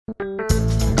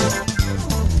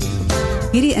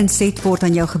Hierdie inset word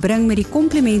aan jou gebring met die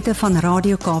komplimente van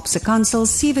Radio Kaapse Kansel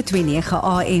 729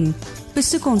 AM.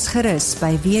 Besoek ons gerus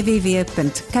by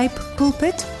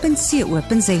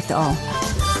www.capepulpit.co.za.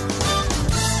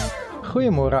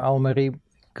 Goeiemôre Almarie.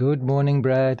 Good morning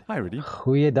Brad. Hi Rudi.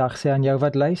 Goeiedag sê aan jou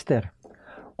wat luister.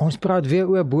 Ons praat weer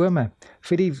oor bome.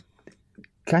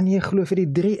 Kan jy glo vir die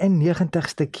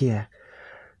 93ste keer?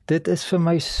 Dit is vir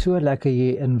my so lekker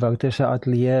hier in Wouter se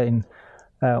ateljee en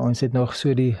ons het nog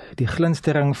so die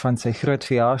glinstering van sy groot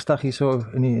verjaarsdag hier so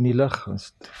in die lug.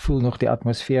 Ons voel nog die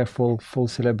atmosfeer vol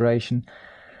celebration.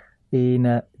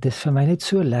 En dis vir my net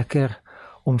so lekker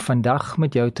om vandag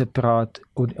met jou te praat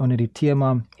onder die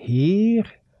tema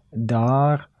Hier,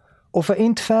 Daar of 'n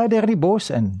eind verder die bos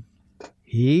in.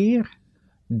 Hier,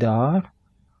 daar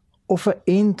of 'n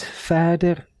eind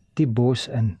verder die bos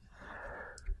in.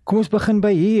 Kom ons begin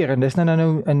by hier en dis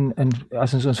nou in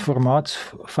as ons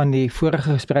formaat van die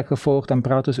vorige gesprekke volg, dan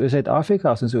praat ons oor Suid-Afrika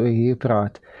as ons oor hier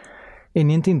praat. In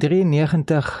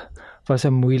 1993 was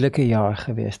 'n moeilike jaar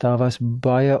geweest. Daar was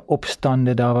baie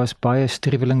opstande, daar was baie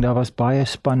struweling, daar was baie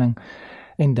spanning.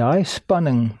 En daai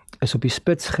spanning is op die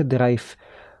spits gedryf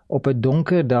op 'n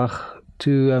donker dag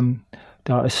toe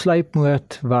daar 'n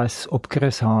sluipmoord was op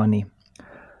Chris Hani.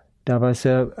 Daar was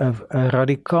 'n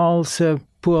radikaalse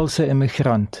Poolse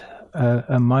immigrant,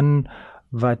 'n man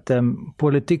wat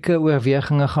politieke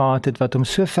oorwegings gehad het wat hom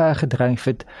so ver gedryf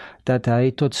het dat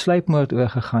hy tot sluipmoord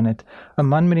oorgegaan het. 'n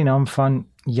man met die naam van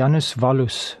Janusz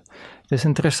Wallus. Dis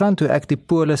interessant hoe ek die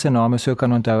Pole se name so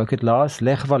kan onthou. Ek het laas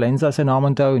Lech Walesa se naam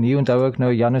onthou en hier onthou ek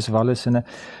nou Janusz Wallus.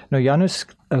 Nou Janusz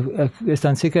is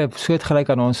dan seker soortgelyk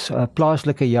aan ons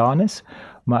plaaslike Janus,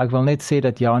 maar ek wil net sê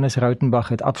dat Janus Rautenbach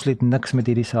het absoluut niks met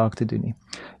hierdie saak te doen nie.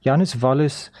 Janusz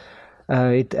Wallus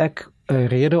het ek 'n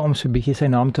rede om so 'n bietjie sy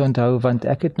naam te onthou, want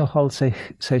ek het nogal sy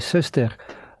suster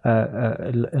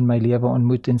in my lewe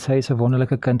ontmoet en sy is 'n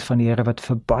wonderlike kind van die Here wat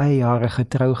vir baie jare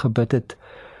getrou gebid het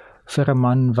vir 'n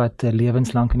man wat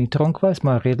lewenslank in die tronk was,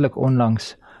 maar redelik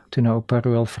onlangs toe nou op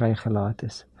parol vrygelaat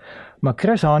is. Maar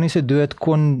Chris Hani se dood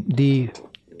kon die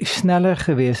sneller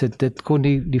gewees het, dit kon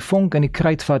die vonk in die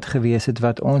kruitvat gewees het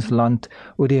wat ons land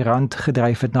oor die rand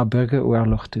gedryf het na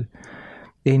burgeroorlog toe.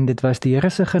 En dit was die Here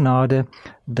se genade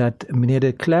dat meneer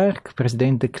de Klerk,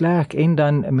 president de Klerk en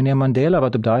dan meneer Mandela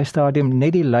wat op daai stadium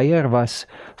net die leier was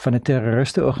van 'n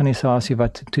terroriste organisasie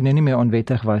wat toe nie meer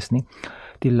onwettig was nie.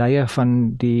 Die leier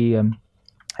van die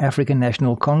African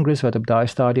National Congress wat op daai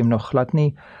stadium nog glad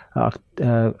nie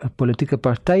 'n politieke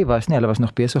party was nie. Hulle was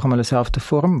nog besig om hulle self te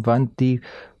vorm want die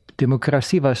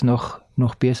demokrasie was nog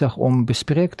besig om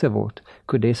bespreek te word.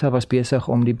 Kodesa was besig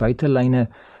om die buitelyne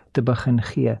te begin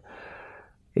gee.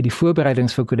 Die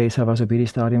voorbereidings vir Kodesa was op hierdie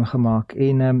stadium gemaak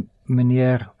en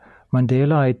meneer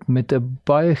Mandela het met 'n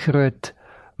baie groot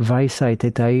wysheid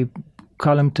het hy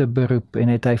kalmte beroep en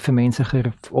het hy vir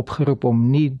mense opgeroep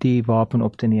om nie die wapen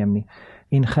op te neem nie.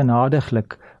 En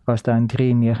genadiglik was daar in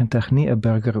 93 nie 'n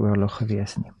burgeroorlog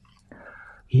gewees nie.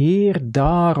 Hier,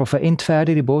 daar of 'n eind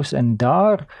verder die bos en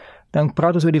daar, dan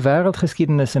praat ons oor die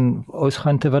wêreldgeskiedenis en ons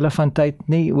gaan ter wille van tyd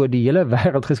nie oor die hele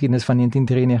wêreldgeskiedenis van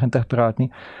 1993 praat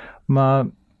nie, maar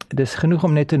dis genoeg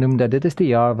om net te noem dat dit is die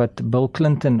jaar wat Bill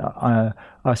Clinton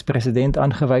as president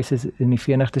aangewys is in die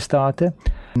Verenigde State.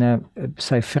 En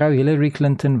sy vrou Hillary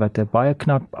Clinton wat 'n baie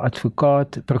knap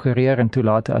advokaat, prokureur en toe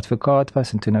later advokaat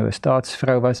was en toe nou 'n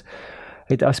staatsvrou was,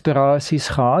 het aspirasies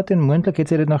gehad en moontlik het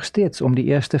sy dit nog steeds om die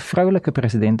eerste vroulike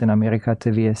president in Amerika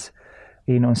te wees.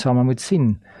 En ons sal maar moet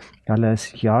sien. Hulle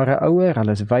is jare ouer,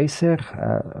 hulle is wyser,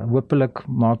 hopelik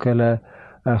maak hulle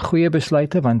goeie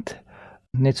besluite want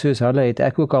net soos hulle het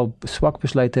ek ook al swak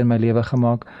besluite in my lewe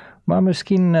gemaak, maar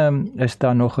miskien is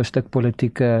daar nog 'n stuk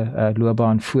politieke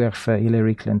loopbaan voor vir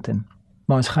Hillary Clinton.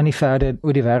 Maar ons gaan nie verder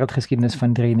oor die wêreldgeskiedenis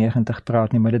van 93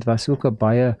 praat nie, maar dit was ook 'n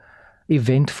baie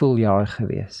eventvol jaar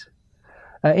gewees.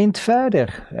 En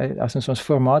verder, as ons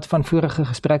formaat van vorige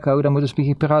gesprek hou, dan moet ons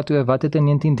bietjie praat oor wat het in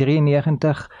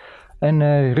 1993 in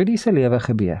Rudi se lewe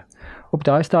gebeur. Op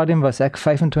daai stadium was ek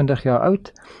 25 jaar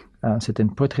oud. Ons het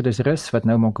in Potgietersrus, wat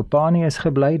nou Mokopane is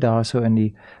gebly, daar so in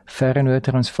die verre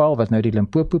Noord-Transvaal, wat nou die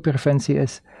Limpopo provinsie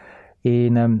is.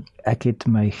 En ek het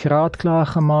my graad klaar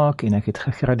gemaak en ek het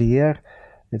gegradueer.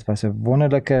 Dit was 'n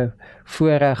wonderlike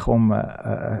voorreg om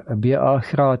 'n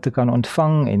BA-graad te kan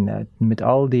ontvang en met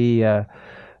al die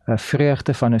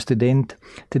vreugde van 'n student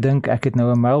te dink ek het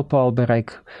nou 'n mylpaal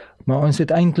bereik. Maar ons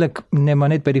het eintlik maar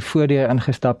net by die voordeur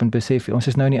ingestap en besef ons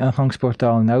is nou in die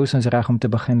ingangsportaal, nou is ons reg om te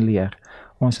begin leer.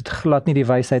 Ons het glad nie die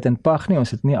wysheid in pag nie,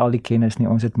 ons het nie al die kennis nie,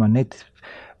 ons het maar net,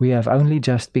 we have only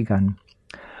just begun.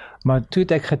 Maar toe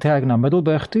het ek getrek na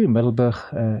Middelburg toe,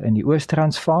 Middelburg in die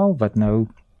Oos-Transvaal, wat nou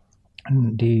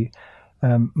die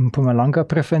Mpumalanga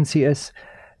provinsie is,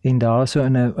 en daar so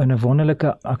in 'n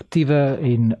wonderlike, aktiewe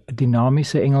en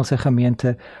dinamiese Engelse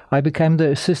gemeente. I became the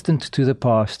assistant to the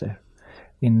pastor.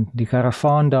 En die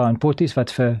karavaan daar in Potties,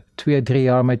 wat vir 2-3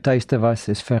 jaar my tuiste was,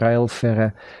 is verruil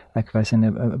vir, ek was in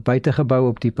 'n buitegebou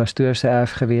op die pastoor se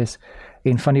erf gewees,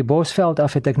 en van die Bosveld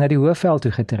af het ek na die Hoëveld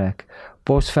toe getrek.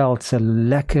 Bosveld se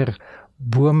lekker,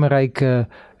 boomryke,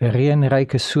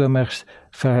 reënryke somers,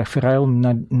 verruil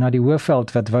na die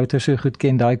Hoëveld, wat Wouter so goed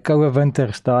ken, daai koue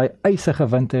winters, daai ysige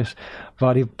winters,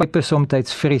 waar die pype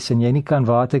somtyds vries, en jy nie kan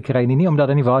water kry nie omdat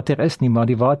daar nie water is nie, maar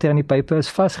die water in die pype is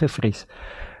vasgevries.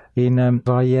 En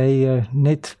waar jy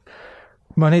net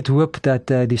hoop dat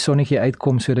die sonnetjie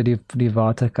uitkom sodat die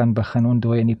water kan begin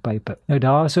ontdooi in die pype. Nou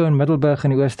daar so in Middelburg in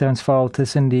die Oos-Transvaal,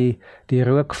 tussen die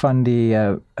rook van die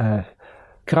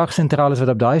kragsentrales wat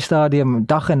op daai stadium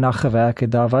dag en nag gewerk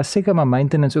het, daar was seker maar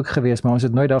maintenance ook geweest, maar ons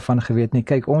het nooit daarvan geweet nie.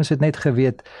 Kyk, ons het net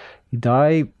geweet,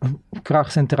 daai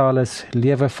kragsentrales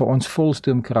lewe vir ons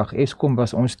volstoomkrag. Eskom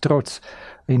was ons trots,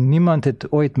 en niemand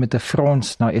het ooit met 'n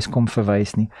frons na Eskom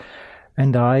verwys nie.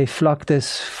 En daai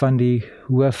vlaktes van die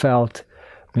Hoëveld,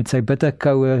 met sy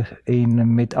bitterkoue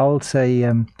en met al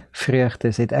sy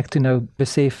vreugdes, het ek toe nou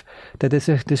besef, dat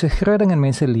dis 'n groot ding in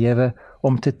mense lewe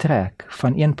om te trek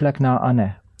van een plek na 'n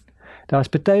ander. Daar's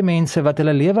party mense wat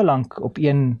hulle lewe lank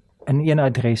in een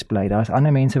adres bly. Daar's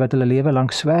ander mense wat hulle lewe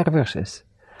lank swerwers is.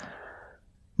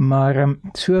 Maar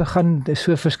so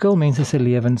verskil mense se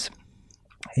lewens.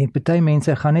 En party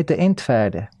mense gaan net 'n end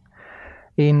verder.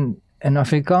 En in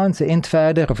Afrikaans 'n end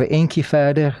verder of 'n entjie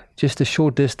verder, just a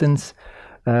short distance.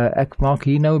 Ek maak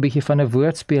hier nou 'n bietjie van 'n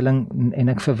woordspeling, en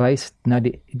ek verwys na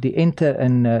die ente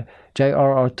in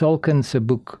J.R.R. Tolkien se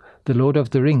boek The Lord of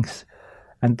the Rings.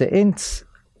 And the Ents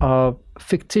are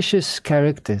fictitious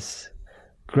characters,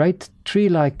 great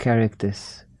tree-like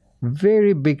characters,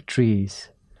 very big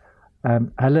trees.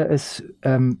 Hulle is,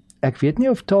 ek weet nie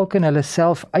of Tolkien hulle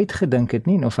self uitgedink het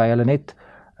nie, of hy hulle net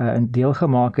 'n deel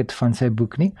gemaak het van sy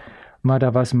boek nie, maar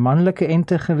daar was manlike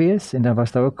ente gewees, en daar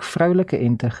was daar ook vroulike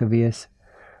ente gewees.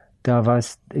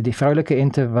 Die vroulike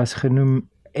ente was genoem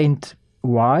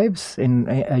entwives, en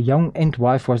 'n young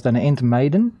entwife was dan 'n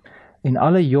entmaiden, en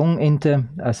alle jong ente,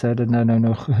 as hulle nou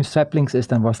nog saplings is,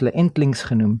 dan was hulle entlings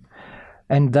genoem.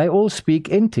 And they all speak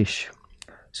Entish.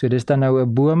 So dis dan nou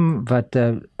 'n boom wat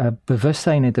 'n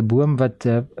bewussyn het, 'n boom wat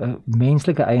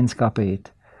menslike eienskappe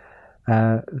het.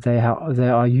 They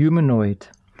are humanoid.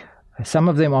 Some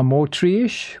of them are more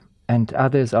tree-ish, and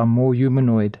others are more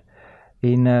humanoid.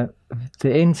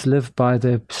 The Ents live by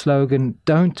the slogan,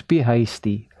 don't be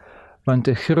hasty. Want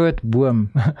 'n groot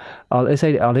boom, al het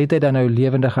hy dan nou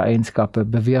lewendige eienskappe,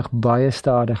 beweeg baie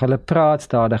stadig, hulle praat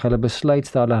stadig, hulle besluit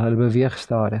stadig, hulle beweeg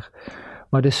stadig.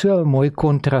 Maar dis so 'n mooi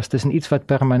kontras tussen iets wat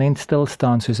permanent stil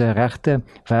staan, soos 'n regte,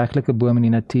 werklike boom in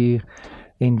die natuur,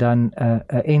 en dan 'n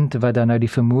ent wat dan nou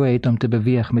die vermoë het om te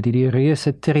beweeg, met hierdie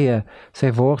reuse tree,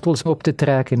 sy wortels op te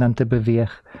trek en dan te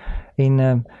beweeg.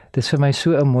 En dis vir my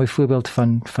so 'n mooi voorbeeld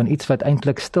van iets wat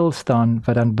eintlik stil staan,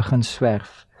 wat dan begin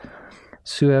swerf.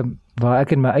 So, waar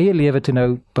ek in my eie lewe toe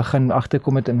nou begin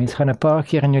agterkom het, mens gaan 'n paar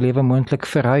keer in jou lewe moontlik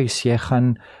verhuis, jy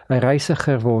gaan 'n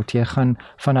reisiger word, jy gaan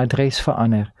van adres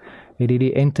verander. Het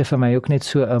die ente vir my ook net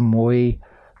so 'n mooi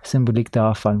simboliek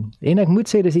daarvan. En ek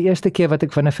moet sê, dis die eerste keer wat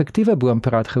ek van 'n fiktiewe boom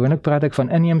praat. Gewoonlik praat ek van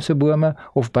inheemse bome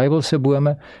of Bybelse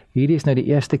bome. Hierdie is nou die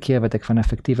eerste keer wat ek van 'n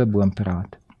fiktiewe boom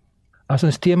praat. As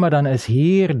ons tema dan is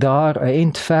hier, daar, 'n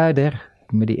ent verder,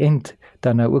 met die ent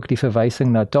dan nou ook die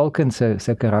verwysing na Tolkien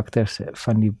se karakters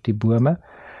van die bome,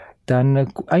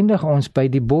 dan eindig ons by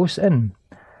die bos in.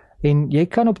 En jy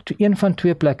kan op een van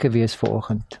twee plekke wees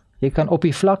vanoggend. Jy kan op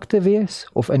die vlakte wees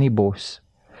of in die bos.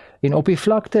 En op die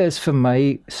vlakte is vir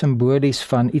my simbolies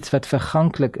van iets wat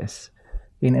verganklik is.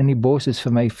 En in die bos is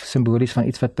vir my simbolies van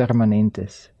iets wat permanent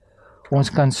is.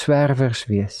 Ons kan swerwers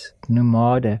wees,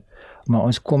 nomade, maar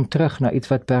ons kom terug na iets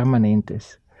wat permanent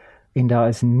is. En daar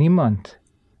is niemand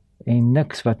en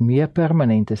niks wat meer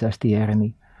permanent is as die Here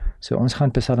nie. So ons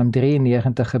gaan Psalm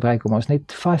 93 gebruik om ons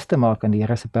net vas te maak aan die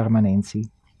Here se permanensie.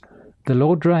 The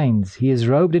Lord reigns, he is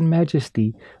robed in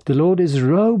majesty. The Lord is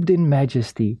robed in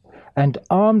majesty and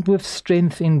armed with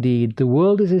strength indeed. The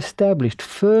world is established,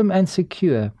 firm and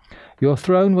secure. Your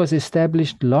throne was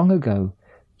established long ago.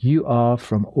 You are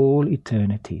from all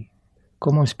eternity.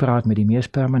 Kom ons praat met die mees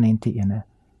permanente ene,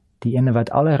 die ene wat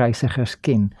alle reisigers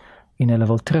ken en hulle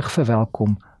wil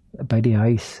terugverwelkom by die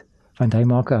huis, want hy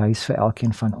maak 'n huis vir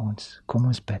elkeen van ons. Kom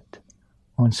ons bid.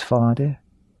 Ons Vader,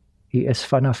 U is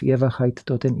vanaf ewigheid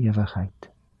tot in ewigheid.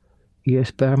 U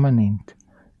is permanent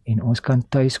en ons kan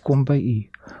tuis kom by U.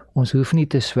 Ons hoef nie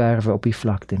te swerwe op die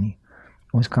vlakte nie.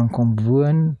 ons kan kom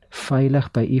woon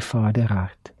veilig by U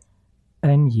Vaderhart.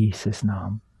 In Jesus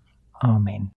naam.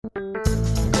 Amen.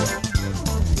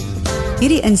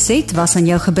 Hierdie inset was aan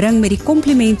jou gebring met die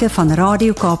komplimente van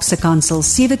Radio Kaapse Kansel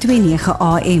 729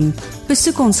 AM.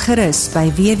 Besoek ons gerus by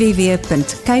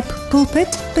www.cape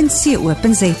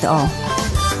pulpit.co.za.